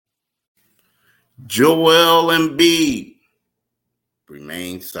Joel Embiid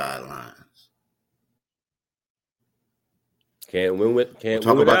remains sidelines. Can't win We'll talk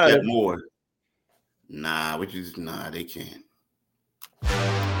about without that him. more. They can't.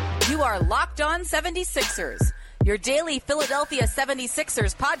 You are Locked On 76ers, your daily Philadelphia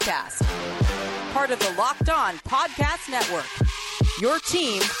 76ers podcast. Part of the Locked On Podcast Network, your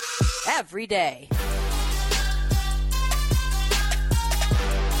team every day.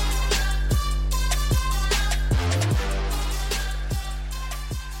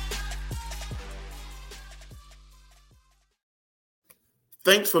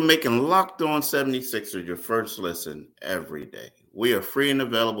 Thanks for making Locked On 76ers your first listen every day. We are free and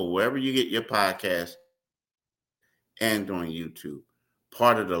available wherever you get your podcast and on YouTube.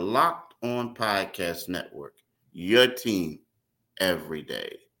 Part of the Locked On Podcast Network, your team every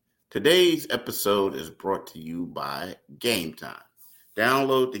day. Today's episode is brought to you by Game Time.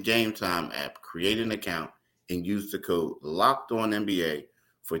 Download the Game Time app, create an account, and use the code LOCKEDONNBA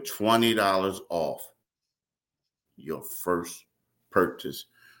for $20 off your first purchase.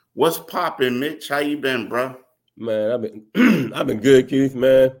 What's poppin', Mitch? How you been, bro? Man, I've been good, Keith,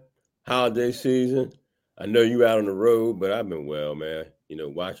 man. Holiday season. I know you out on the road, but I've been well, man. You know,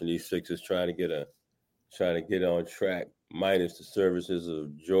 watching these Sixers trying to get on track, minus the services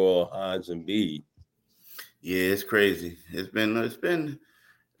of Joel Embiid. Yeah, it's crazy. It's been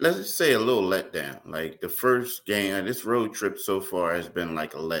let's just say a little letdown. Like the first game, this road trip so far has been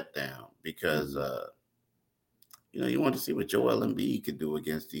like a letdown because you want to see what Joel Embiid could do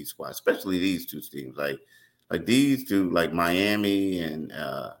against these squads, especially these two teams. Like these two, like Miami and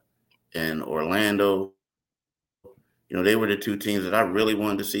Orlando. You know, they were the two teams that I really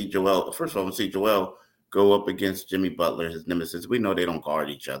wanted to see Joel. First of all, I want to see Joel go up against Jimmy Butler, his nemesis. We know they don't guard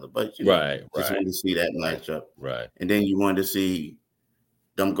each other, but just wanted to see that matchup. Right. And then you wanted to see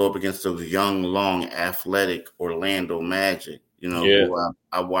them go up against those young, long, athletic Orlando Magic. You know, who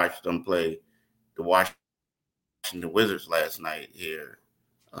I watched them play the Washington Wizards last night here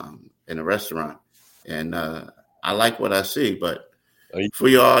in a restaurant, and I like what I see. But for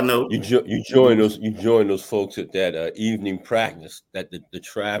y'all know, you join those folks at that evening practice, that the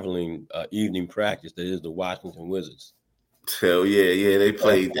traveling evening practice that is the Washington Wizards. Hell yeah, they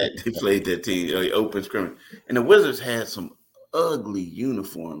played that. They played that team open scrimmage, and the Wizards had some ugly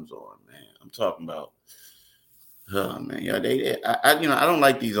uniforms on. Man, I'm talking about. Oh man, I don't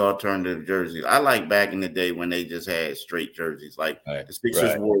like these alternative jerseys. I like back in the day when they just had straight jerseys. Like the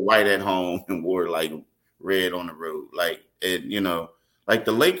Sixers wore white at home and wore like red on the road. Like like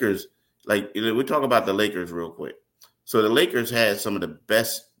the Lakers. Like we talk about the Lakers real quick. So the Lakers had some of the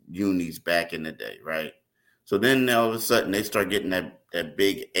best unis back in the day, right? So then all of a sudden they start getting that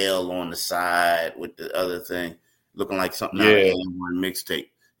big L on the side with the other thing, looking like something out of A1 mixtape.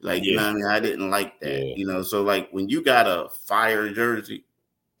 Like, you know what I mean? I didn't like that, you know? So, like, when you got a fire jersey,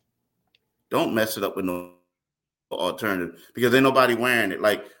 don't mess it up with no alternative because ain't nobody wearing it.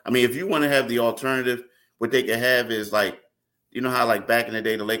 Like, I mean, if you want to have the alternative, what they could have is, like, you know how, like, back in the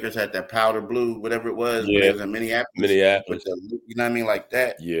day, the Lakers had that powder blue, whatever it was, when it was in Minneapolis. You know what I mean? Like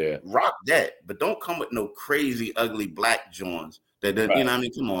that. Yeah. Rock that. But don't come with no crazy, ugly black joints. You know what I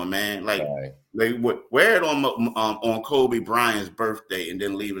mean? Come on, man. Like, they would wear it on Kobe Bryant's birthday and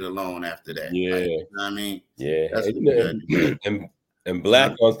then leave it alone after that. Yeah. Like, you know what I mean? Yeah. And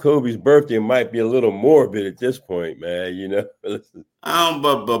black on Kobe's birthday might be a little morbid at this point, man. You know.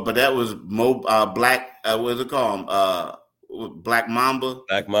 But that was black. What's it called? Black Mamba.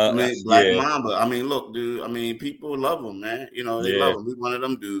 Black Mamba. Mamba. I mean, look, dude. I mean, people love him, man. You know, they love him. He's one of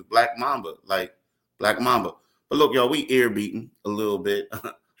them dudes. Black Mamba. But look, y'all, we ear beating a little bit.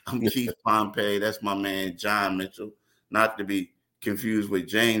 I'm Keith Pompey. That's my man, John Mitchell. Not to be confused with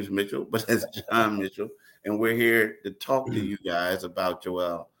James Mitchell, but that's John Mitchell. And we're here to talk to you guys about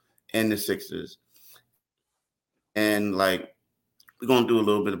Joel and the Sixers. And, like, we're going to do a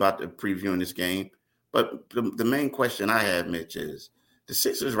little bit about the previewing this game. But the main question I have, Mitch, is the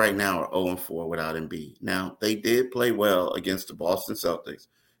Sixers right now are 0-4 without Embiid. Now, they did play well against the Boston Celtics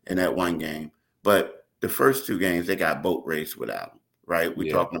in that one game. But the first two games, they got boat raced without him, right?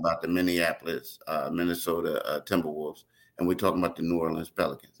 We're talking about the Minneapolis, Minnesota Timberwolves, and we're talking about the New Orleans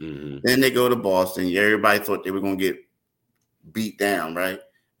Pelicans. Mm-hmm. Then they go to Boston. Everybody thought they were going to get beat down, right?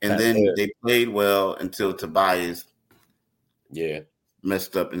 And then they played well until Tobias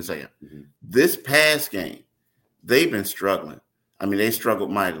messed up and said, This past game, they've been struggling. I mean, they struggled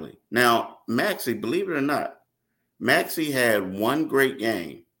mightily. Now, Maxey, believe it or not, Maxey had one great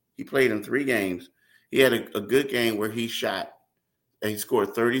game. He played in 3 games. He had a good game where he shot and he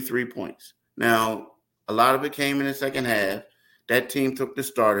scored 33 points. Now, a lot of it came in the second half. That team took the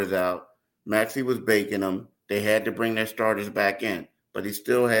starters out. Maxey was baking them. They had to bring their starters back in, but he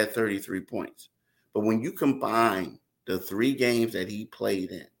still had 33 points. But when you combine the 3 games that he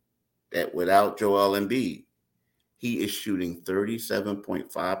played in, that without Joel Embiid, he is shooting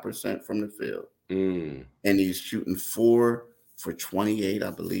 37.5% from the field. And he's shooting 4 for 28, I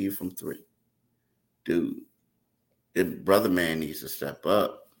believe, from 3. Dude, the brother man needs to step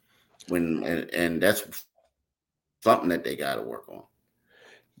up. And that's something that they got to work on.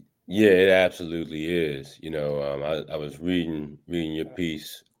 Yeah, it absolutely is. I was reading your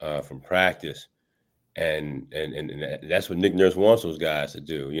piece from practice, and that's what Nick Nurse wants those guys to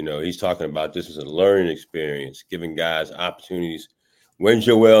do. He's talking about this as a learning experience, giving guys opportunities when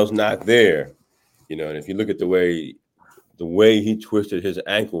Joel's not there. And if you look at the way he twisted his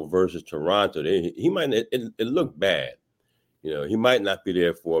ankle versus Toronto, he might it looked bad. He might not be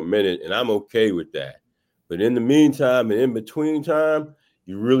there for a minute, and I'm okay with that. But in the meantime and in between time,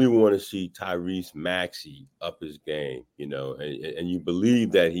 you really want to see Tyrese Maxey up his game, and you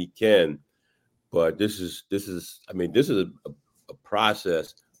believe that he can. But this is a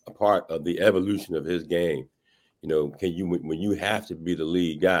process, a part of the evolution of his game. When you have to be the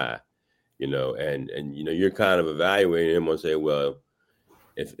lead guy, and you're kind of evaluating him and say, well,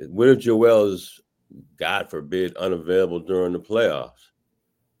 what if Joel is, God forbid, unavailable during the playoffs?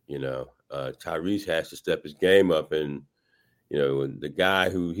 Tyrese has to step his game up, and the guy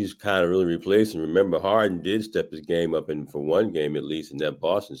who he's kind of really replacing. Remember, Harden did step his game up, and for one game at least in that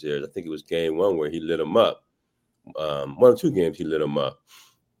Boston series, I think it was game 1 where he lit him up. 1 or 2 games he lit him up.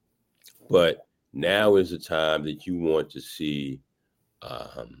 But now is the time that you want to see.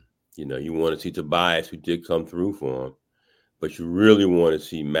 You want to see Tobias, who did come through for him, but you really want to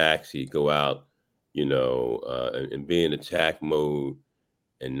see Maxey go out, and be in attack mode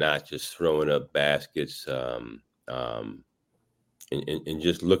and not just throwing up baskets. And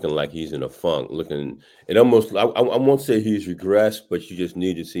just looking like he's in a funk, it almost, I won't say he's regressed, but you just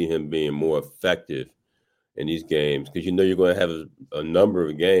need to see him being more effective in these games, because you're going to have a number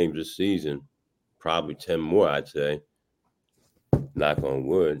of games this season, probably 10 more, I'd say, knock on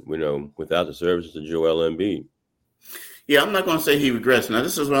wood, without the services of Joel Embiid. Yeah, I'm not going to say he regressed. Now,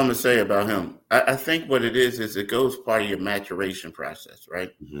 this is what I'm going to say about him. I think what it is it goes part of your maturation process,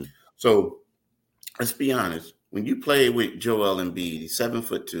 right? Mm-hmm. So let's be honest. When you play with Joel Embiid, he's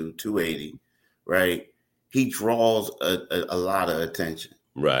 7'2", 280, right? He draws a lot of attention,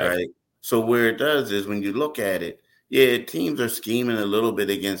 right? So where it does is when you look at it, yeah, teams are scheming a little bit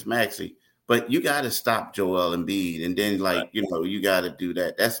against Maxey, but you got to stop Joel Embiid, and then you got to do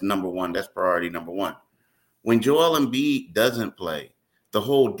that. That's number one. That's priority number one. When Joel Embiid doesn't play, the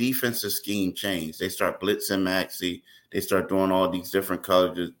whole defensive scheme changed. They start blitzing Maxey. They start doing all these different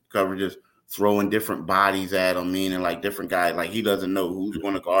coverages. Throwing different bodies at him, meaning like different guys, like he doesn't know who's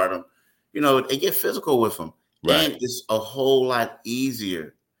going to guard him. They get physical with him. Right. And it's a whole lot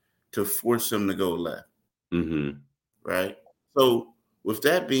easier to force him to go left. Mm-hmm. Right. So with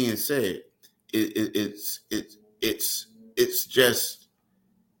that being said, it's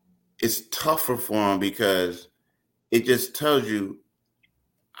tougher for him because it just tells you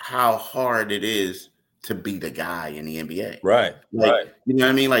how hard it is to be the guy in the NBA. Right. Right. You know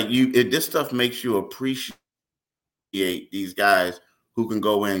what I mean? Like this stuff makes you appreciate these guys who can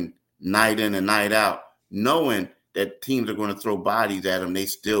go in and night out, knowing that teams are going to throw bodies at them. They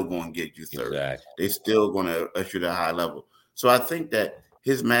still going to get you 30. Exactly. They still going to usher to a high level. So I think that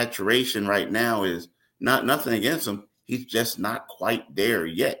his maturation right now is nothing against him. He's just not quite there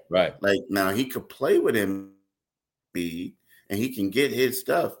yet. Right. Like now he could play with him and he can get his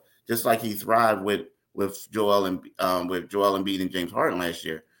stuff just like he thrived with Joel Embiid and James Harden last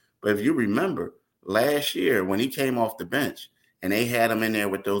year. But if you remember last year when he came off the bench and they had him in there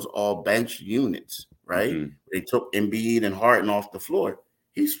with those all bench units, right? Mm-hmm. They took Embiid and Harden off the floor.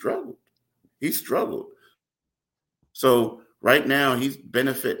 He struggled. So right now he's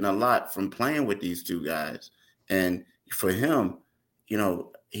benefiting a lot from playing with these two guys. And for him,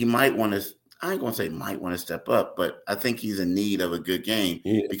 he might want to, I ain't going to say might want to step up, but I think he's in need of a good game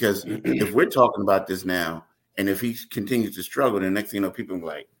because if we're talking about this now, and if he continues to struggle, the next thing you know, people are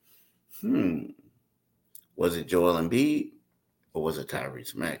like, was it Joel Embiid or was it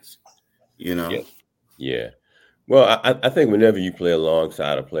Tyrese Maxey? Yeah. Well, I think whenever you play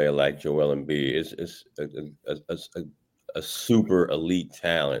alongside a player like Joel Embiid, it's a super elite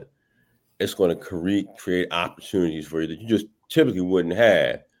talent. It's going to create opportunities for you that you just typically wouldn't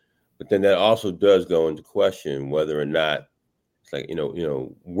have. But then that also does go into question whether or not it's like,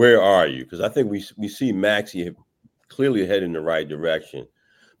 where are you? Because I think we see Maxey clearly heading in the right direction.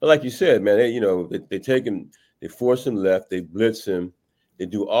 But like you said, man, they take him, they force him left, they blitz him, They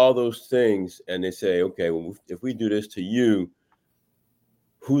do all those things, and they say, okay, well, if we do this to you,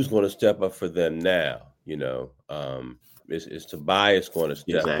 who's going to step up for them now? Is Tobias going to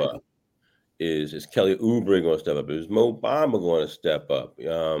step up? Is Kelly Oubre going to step up? Is Mo Bamba going to step up?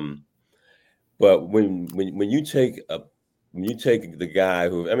 But when you take the guy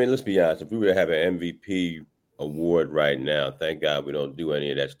who, I mean, let's be honest, if we were to have an MVP award right now, thank God we don't do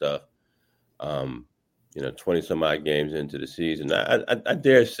any of that stuff. 20 some odd games into the season, I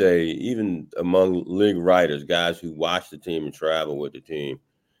dare say, even among league writers, guys who watch the team and travel with the team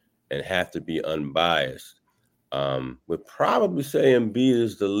and have to be unbiased, would probably say Embiid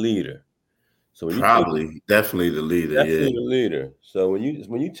is the leader. So definitely the leader. Definitely the leader. So when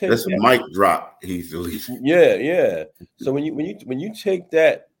you take that's a mic drop, he's the leader. Yeah. So when you take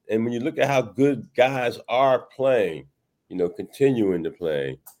that and when you look at how good guys are playing, continuing to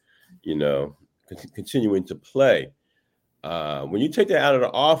play, continuing to play. When you take that out of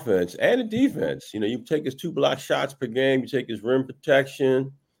the offense and the defense, you take his 2 block shots per game, you take his rim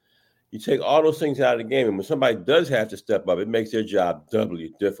protection, you take all those things out of the game. And when somebody does have to step up, it makes their job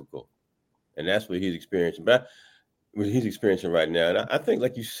doubly difficult. And that's what he's experiencing. But what he's experiencing right now, and I think,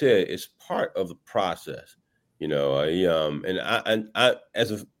 like you said, it's part of the process. If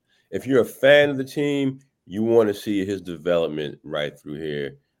you're a fan of the team, you want to see his development right through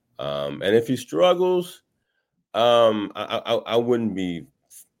here. And if he struggles, I wouldn't be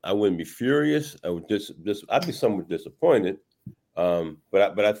furious. I'd be somewhat disappointed.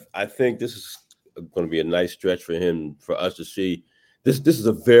 But I think this is going to be a nice stretch for him, for us to see. This is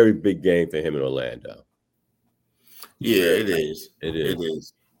a very big game for him in Orlando. Yeah, it is. It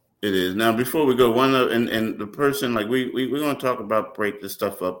is. Now, before we go, and the person, like we're going to break this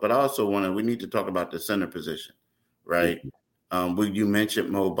stuff up, but I also we need to talk about the center position, right? Mm-hmm. You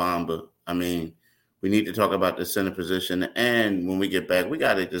mentioned Mo Bamba. I mean, we need to talk about the center position, and when we get back, we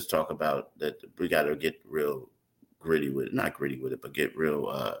got to just talk about that. We got to get real gritty with it, not gritty with it, but get real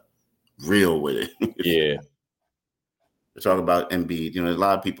with it. Yeah. We talk about Embiid. A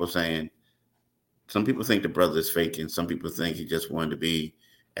lot of people saying, some people think the brother is faking. Some people think he just wanted to be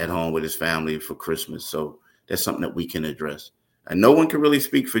at home with his family for Christmas. So that's something that we can address. And no one can really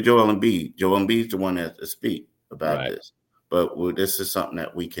speak for Joel Embiid. Joel Embiid is the one that to speak about this. But this is something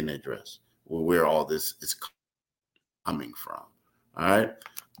that we can address, where all this is coming from. All right?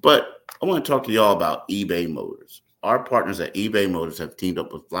 But I want to talk to y'all about eBay Motors. Our partners at eBay Motors have teamed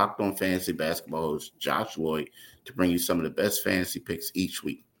up with Locked On Fantasy Basketball host Josh Lloyd to bring you some of the best fantasy picks each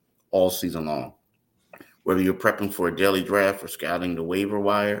week, all season long. Whether you're prepping for a daily draft or scouting the waiver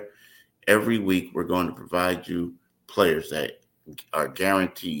wire, every week we're going to provide you players that are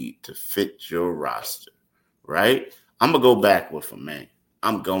guaranteed to fit your roster, right? I'm going to go back with him, man.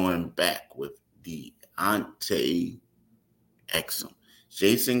 I'm going back with Dante Exum.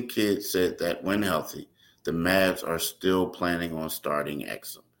 Jason Kidd said that when healthy, the Mavs are still planning on starting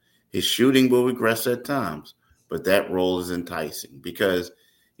Exum. His shooting will regress at times, but that role is enticing because,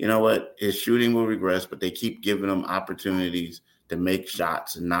 you know what, his shooting will regress, but they keep giving him opportunities to make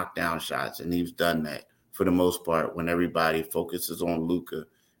shots and knock down shots, and he's done that for the most part when everybody focuses on Luka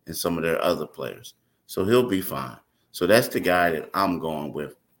and some of their other players. So he'll be fine. So that's the guy that I'm going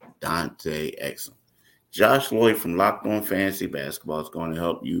with, Dante Exum. Josh Lloyd from Locked On Fantasy Basketball is going to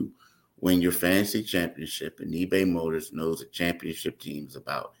help you win your fantasy championship, and eBay Motors knows a championship team is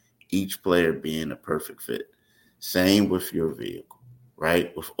about each player being a perfect fit. Same with your vehicle,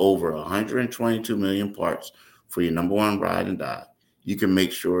 right? With over 122 million parts for your number one ride and die, you can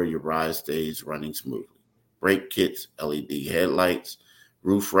make sure your ride stays running smoothly. Brake kits, LED headlights,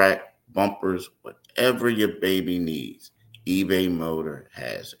 roof rack, bumpers, whatever your baby needs, eBay Motor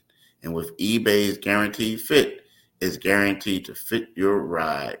has it. And with eBay's guaranteed fit, it's guaranteed to fit your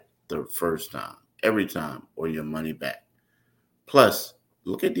ride the first time, every time, or your money back. Plus,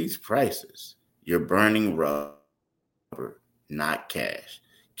 look at these prices. You're burning rubber, not cash.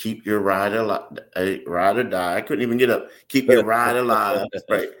 Keep your ride alive, ride or die. I couldn't even get up. Keep your ride alive,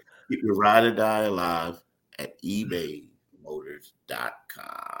 right? Keep your ride or die alive at ebaymotors.com.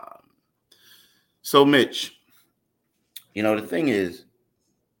 So, Mitch, the thing is,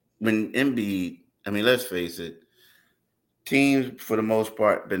 when Embiid, let's face it, teams, for the most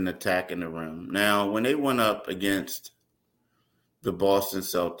part, been attacking the rim. Now, when they went up against the Boston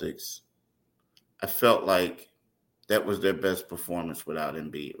Celtics, I felt like that was their best performance without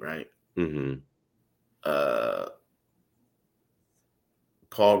Embiid, right? Mm-hmm.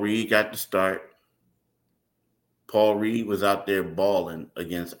 Paul Reed got the start. Paul Reed was out there balling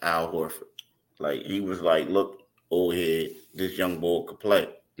against Al Horford. Like, he was like, look, old head, this young boy could play.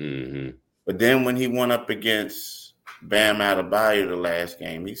 Mm-hmm. But then when he went up against Bam Adebayo the last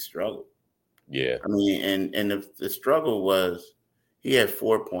game, he struggled. Yeah. I mean, and the struggle was he had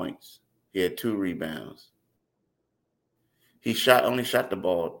 4 points. He had 2 rebounds. He only shot the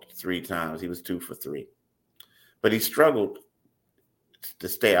ball 3 times. He was 2 for 3. But he struggled to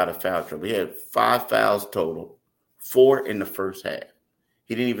stay out of foul trouble. He had 5 fouls total, 4 in the first half.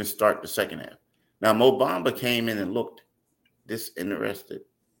 He didn't even start the second half. Now, Mo Bamba came in and looked disinterested.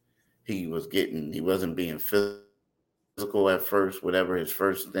 He wasn't being physical at first, whatever his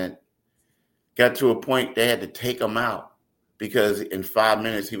first stint. Got to a point they had to take him out because in 5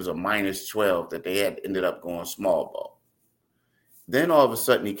 minutes he was a minus 12 that they had ended up going small ball. Then all of a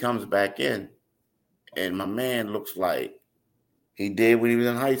sudden he comes back in, and my man looks like he did when he was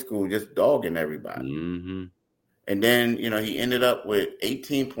in high school, just dogging everybody. Mm-hmm. And then, he ended up with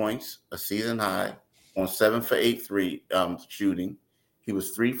 18 points, a season high, on 7 for 8 shooting. He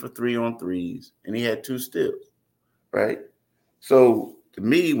was 3 for 3 on threes, and he had 2 steals, right? So to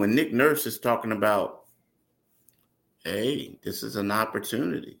me, when Nick Nurse is talking about, hey, this is an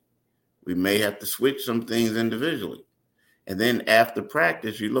opportunity, we may have to switch some things individually. And then after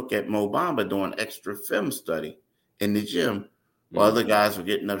practice, you look at Mo Bamba doing extra film study in the gym while other guys were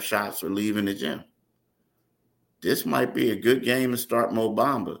getting up shots or leaving the gym. This might be a good game to start Mo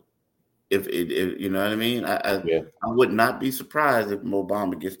Bamba. If you know what I mean? I would not be surprised if Mo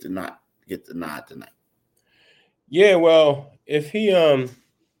Bamba gets the nod tonight. Yeah, well, if he Bam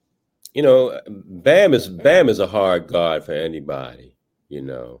is a hard guard for anybody, he's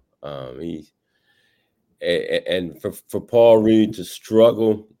and for Paul Reed to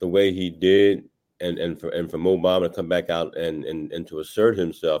struggle the way he did, and for Mo Bamba to come back out and to assert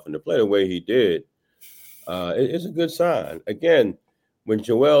himself and to play the way he did, it's a good sign. Again, when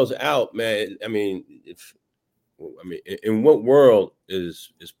Joel's out, man, in what world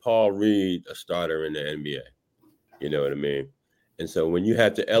is Paul Reed a starter in the NBA? You know what I mean? And so when you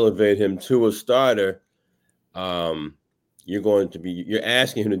have to elevate him to a starter, you're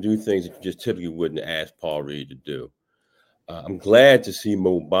asking him to do things that you just typically wouldn't ask Paul Reed to do. I'm glad to see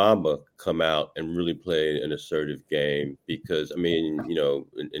Mo Bamba come out and really play an assertive game because,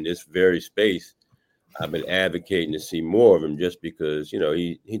 in this very space, I've been advocating to see more of him just because,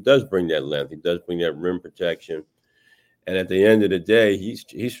 he does bring that length. He does bring that rim protection. And at the end of the day,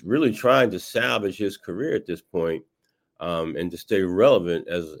 he's really trying to salvage his career at this point, and to stay relevant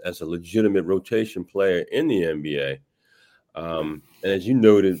as a legitimate rotation player in the NBA. And as you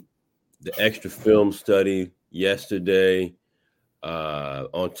noted, the extra film study yesterday,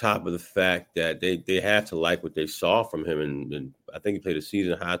 on top of the fact that they had to like what they saw from him, and I think he played a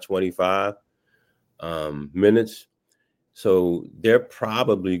season high 25 minutes. So they're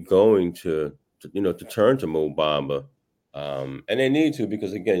probably going to turn to Mo Bamba, and they need to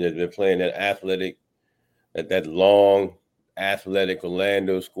because again they're playing that long athletic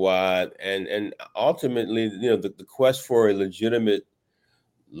Orlando squad, and ultimately the quest for a legitimate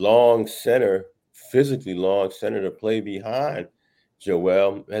physically long center to play behind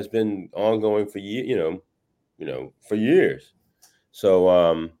Joel has been ongoing for years.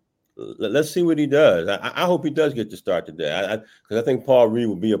 So let's see what he does. I hope he does get to start today. Because I think Paul Reed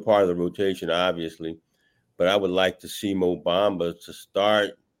will be a part of the rotation, obviously. But I would like to see Mo Bamba to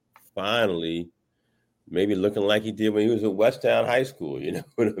start finally, maybe looking like he did when he was at Westtown High School. You know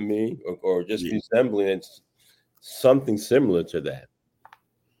what I mean? Or just resembling something similar to that.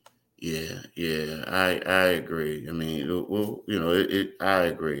 Yeah, I agree. I mean, I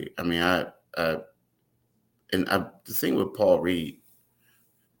agree. I mean, the thing with Paul Reed,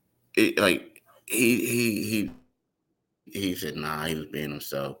 he said, nah, he was being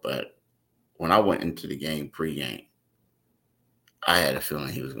himself. But when I went into the game pregame, I had a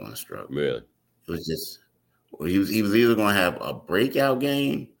feeling he was going to struggle. Really? It was just, he was either going to have a breakout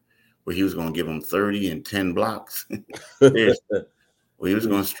game where he was going to give him 30 and 10 blocks. Well, he was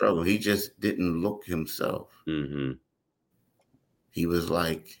going to struggle. He just didn't look himself. Mm-hmm. He was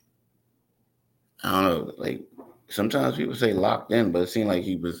like, I don't know, like sometimes people say locked in, but it seemed like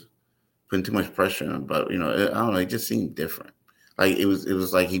he was putting too much pressure on him. But, I don't know, it just seemed different. Like it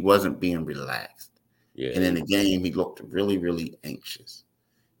was like he wasn't being relaxed. Yeah. And in the game, he looked really, really anxious.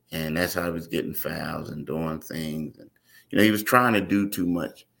 And that's how he was getting fouls and doing things. And, he was trying to do too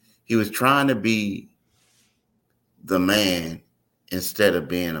much. He was trying to be the man instead of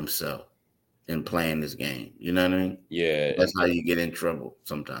being himself and playing this game. You know what I mean? Yeah. That's how you get in trouble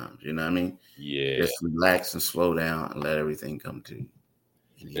sometimes. You know what I mean? Yeah. Just relax and slow down and let everything come to you.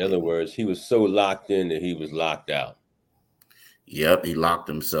 In other words, he was so locked in that he was locked out. Yep, he locked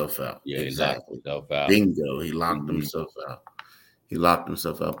himself out. Yeah, exactly. He locked himself out. Bingo, he locked himself out. He locked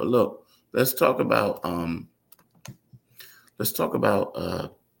himself out. But look, let's talk about let's talk about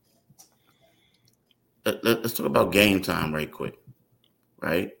game time right quick,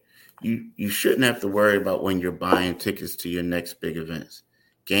 right? You shouldn't have to worry about when you're buying tickets to your next big events.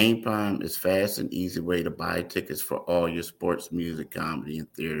 Game time is fast and easy way to buy tickets for all your sports, music, comedy,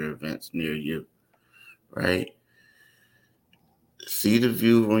 and theater events near you, right? See the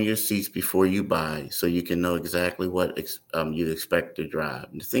view on your seats before you buy so you can know exactly what you'd expect to drive.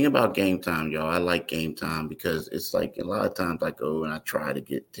 And the thing about game time, y'all, I like game time because it's like a lot of times I go and I try to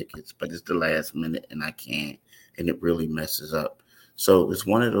get tickets, but it's the last minute and I can't, and it really messes up. So it's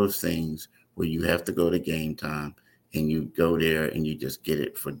one of those things where you have to go to game time and you go there and you just get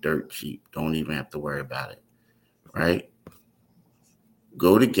it for dirt cheap. Don't even have to worry about it, right?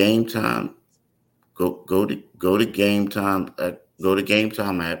 Go to game time. Go to Game Time. Go to Game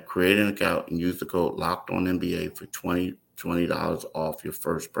Time app, create an account, and use the code LOCKEDONNBA for $20 off your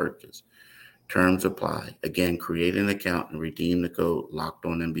first purchase. Terms apply. Again, create an account and redeem the code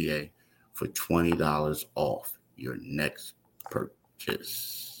LOCKEDONNBA for $20 off your next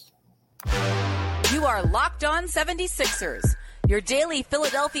purchase. You are Locked On 76ers, your daily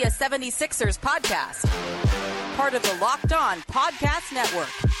Philadelphia 76ers podcast. Part of the Locked On Podcast Network.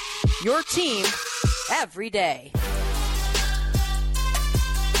 Your team every day.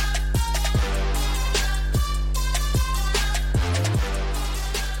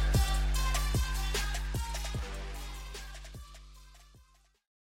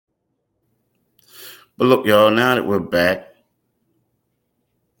 But look, y'all, now that we're back,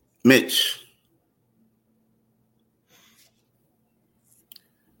 Mitch,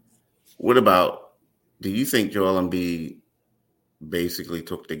 do you think Joel Embiid basically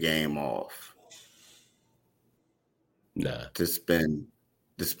took the game off? Nah. To spend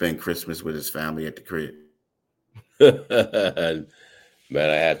Christmas with his family at the crib. Man,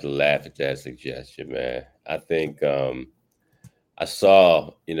 I have to laugh at that suggestion, man. I think I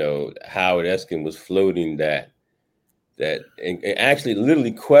saw, Howard Eskin was floating that and actually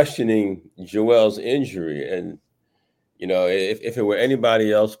literally questioning Joel's injury. And, if it were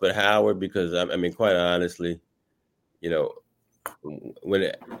anybody else but Howard, because I mean, quite honestly,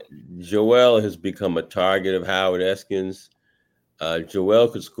 when Joel has become a target of Howard Eskin's, Joel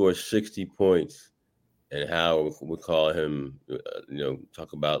could score 60 points and Howard would call him,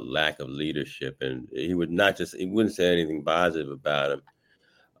 talk about lack of leadership. And he wouldn't say anything positive about him.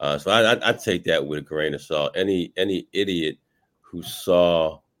 So I'd take that with a grain of salt. Any idiot who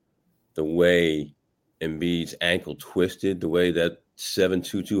saw the way Embiid's ankle twisted, the way that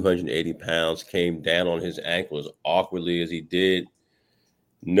 7'2", 280 pounds came down on his ankle as awkwardly as he did.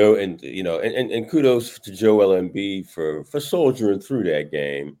 No, and kudos to Joel Embiid for soldiering through that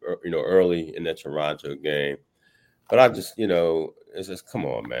game, early in that Toronto game. But I just, it's just, come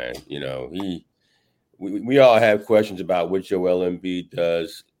on, man. We all have questions about what Joel Embiid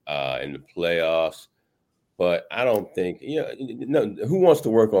does in the playoffs, but I don't think, who wants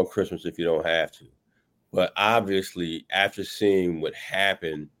to work on Christmas if you don't have to? But obviously, after seeing what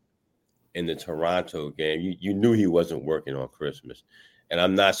happened in the Toronto game, you knew he wasn't working on Christmas. And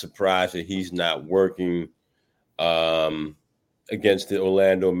I'm not surprised that he's not working against the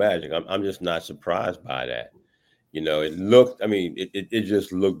Orlando Magic. I'm just not surprised by that. It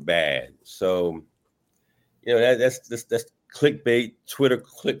just looked bad. So, that's clickbait, Twitter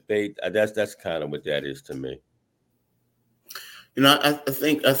clickbait. That's kind of what that is to me. I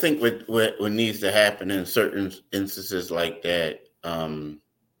think what needs to happen in certain instances like that,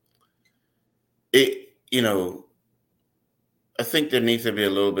 I think there needs to be a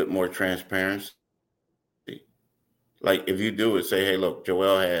little bit more transparency. Like if you do it, say, hey, look,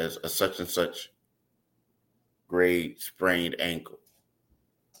 Joel has a such and such grade sprained ankle,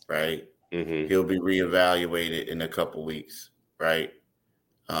 right? Mm-hmm. He'll be reevaluated in a couple weeks, right?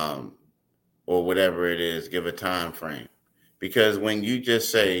 Or whatever it is, give a time frame. Because when you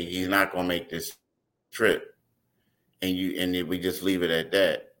just say he's not going to make this trip, and we just leave it at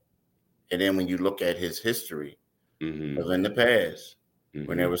that, and then when you look at his history of in the past,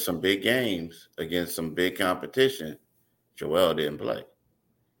 when there were some big games against some big competition, Joel didn't play.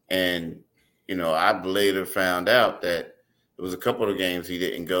 And, I later found out that there was a couple of games he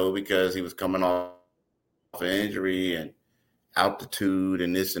didn't go because he was coming off an injury and altitude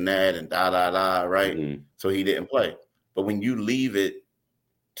and this and that and right? Mm-hmm. So he didn't play. But when you leave it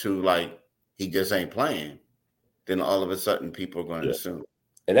to like he just ain't playing, then all of a sudden people are going to assume.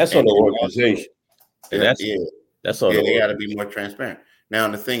 And that's on the organization. And that's on they got to be more transparent. Now,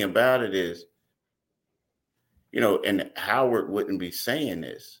 the thing about it is, and Howard wouldn't be saying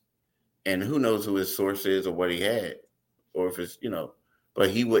this, and who knows who his source is or what he had, or if it's, but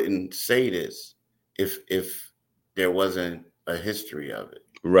he wouldn't say this if there wasn't a history of it.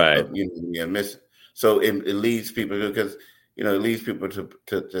 Right. Of, missing. So it leads people because it leads people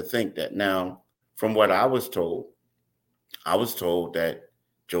to think that. Now, from what I was told that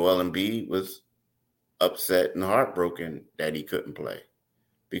Joel Embiid was upset and heartbroken that he couldn't play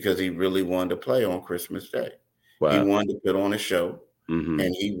because he really wanted to play on Christmas Day. Wow. He wanted to put on a show,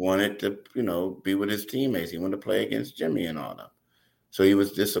 and he wanted to, be with his teammates. He wanted to play against Jimmy and all that. So he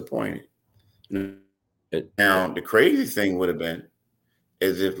was disappointed. Now, the crazy thing would have been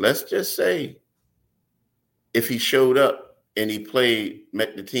is if, let's just say, if he showed up and he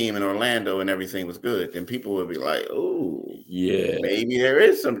met the team in Orlando and everything was good, then people would be like, oh, yeah, maybe there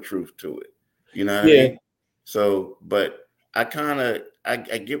is some truth to it. You know what I mean? So, but I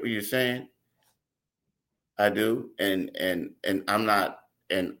get what you're saying. I do. And I'm not,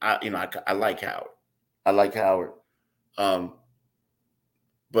 and I like Howard. I like Howard.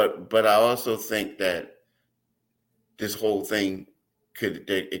 But I also think that this whole thing could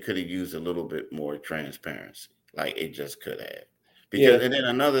have used a little bit more transparency. Like it just could have. Because and then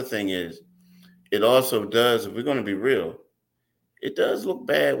another thing is, it also does, if we're going to be real, it does look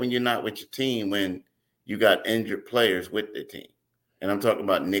bad when you're not with your team when you got injured players with the team. And I'm talking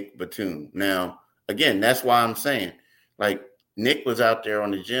about Nick Batum. Now, again, that's why I'm saying, like, Nick was out there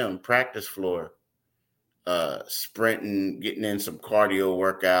on the gym practice floor, sprinting, getting in some cardio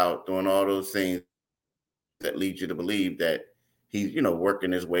workout, doing all those things that lead you to believe that he's,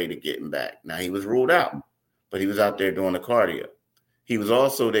 working his way to getting back. Now, he was ruled out, but he was out there doing the cardio. He was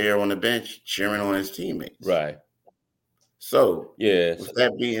also there on the bench cheering on his teammates. Right. So, with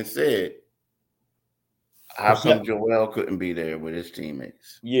that being said, how come Joel couldn't be there with his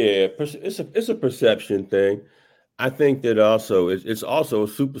teammates? Yeah, it's a perception thing. I think that also it's also a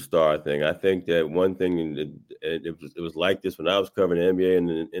superstar thing. I think that one thing it was like this when I was covering the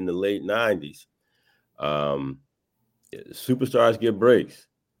NBA in the late 90s. Superstars get breaks.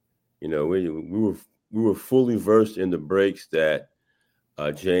 We were fully versed in the breaks that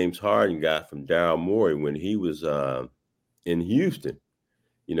James Harden got from Daryl Morey when he was in Houston,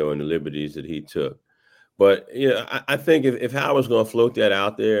 and the liberties that he took. But I think if Howard's going to float that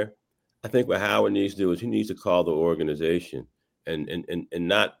out there, I think what Howard needs to do is he needs to call the organization and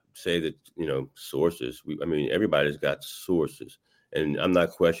not say that sources. Everybody's got sources, and I'm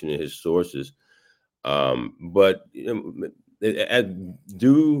not questioning his sources. But do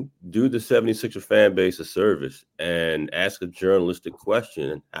the 76er fan base a service and ask a journalistic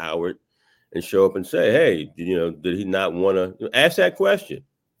question, Howard, and show up and say, hey, did he not want to ask that question?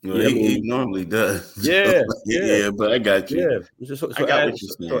 Well, he normally does. Yeah, but I got you. Yeah. So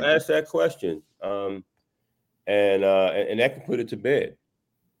ask that question, and that can put it to bed.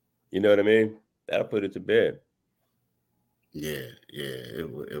 You know what I mean? That'll put it to bed. Yeah,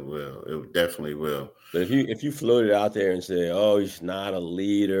 it will. It definitely will. But if you float it out there and say, "Oh, he's not a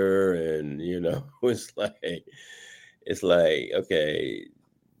leader," and it's like okay,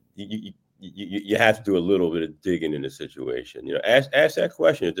 you have to do a little bit of digging in the situation. Ask that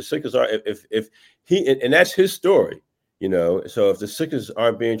question. If the Sixers are, if he, and that's his story. So if the Sixers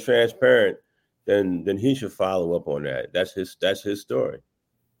aren't being transparent, then he should follow up on that. That's his story.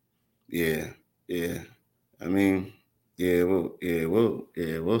 Yeah. I mean.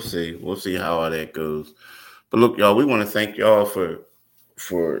 We'll see. We'll see how all that goes. But look, y'all, we want to thank y'all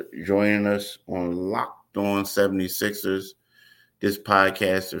for joining us on Locked On 76ers. This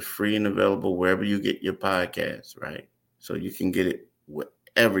podcast is free and available wherever you get your podcasts, right? So you can get it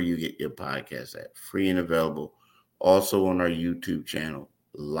wherever you get your podcasts at, free and available. Also on our YouTube channel,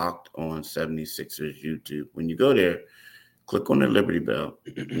 Locked On 76ers YouTube. When you go there, click on the Liberty Bell.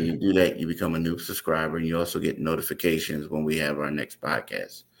 When you do that, you become a new subscriber, and you also get notifications when we have our next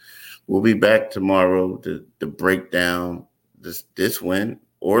podcast. We'll be back tomorrow to break down this win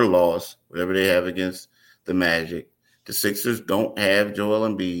or loss, whatever they have against the Magic. The Sixers don't have Joel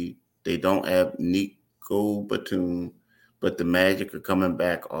Embiid. They don't have Nico Batum, but the Magic are coming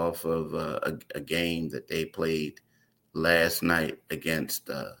back off of a game that they played last night against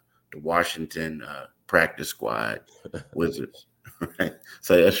the Washington practice squad Wizards. Right?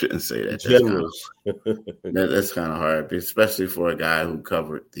 So I shouldn't say that. That's kind of hard, especially for a guy who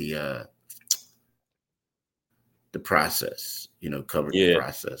covered the process. The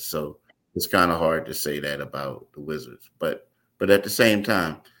process. So it's kind of hard to say that about the Wizards. But at the same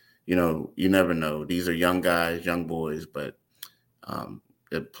time, you never know. These are young guys, young boys, but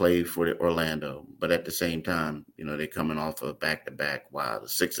that played for the Orlando. But at the same time, they're coming off of back-to-back while the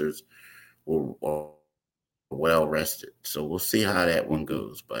Sixers were well rested. So we'll see how that one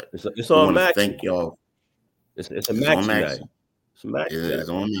goes. But it's on Maxey. Thank y'all. It's a Maxey night. It's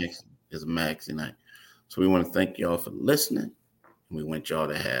on Maxey. It's a Maxey night. So we want to thank y'all for listening. We want y'all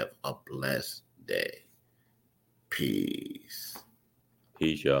to have a blessed day. Peace.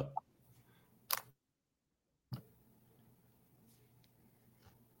 Peace, y'all.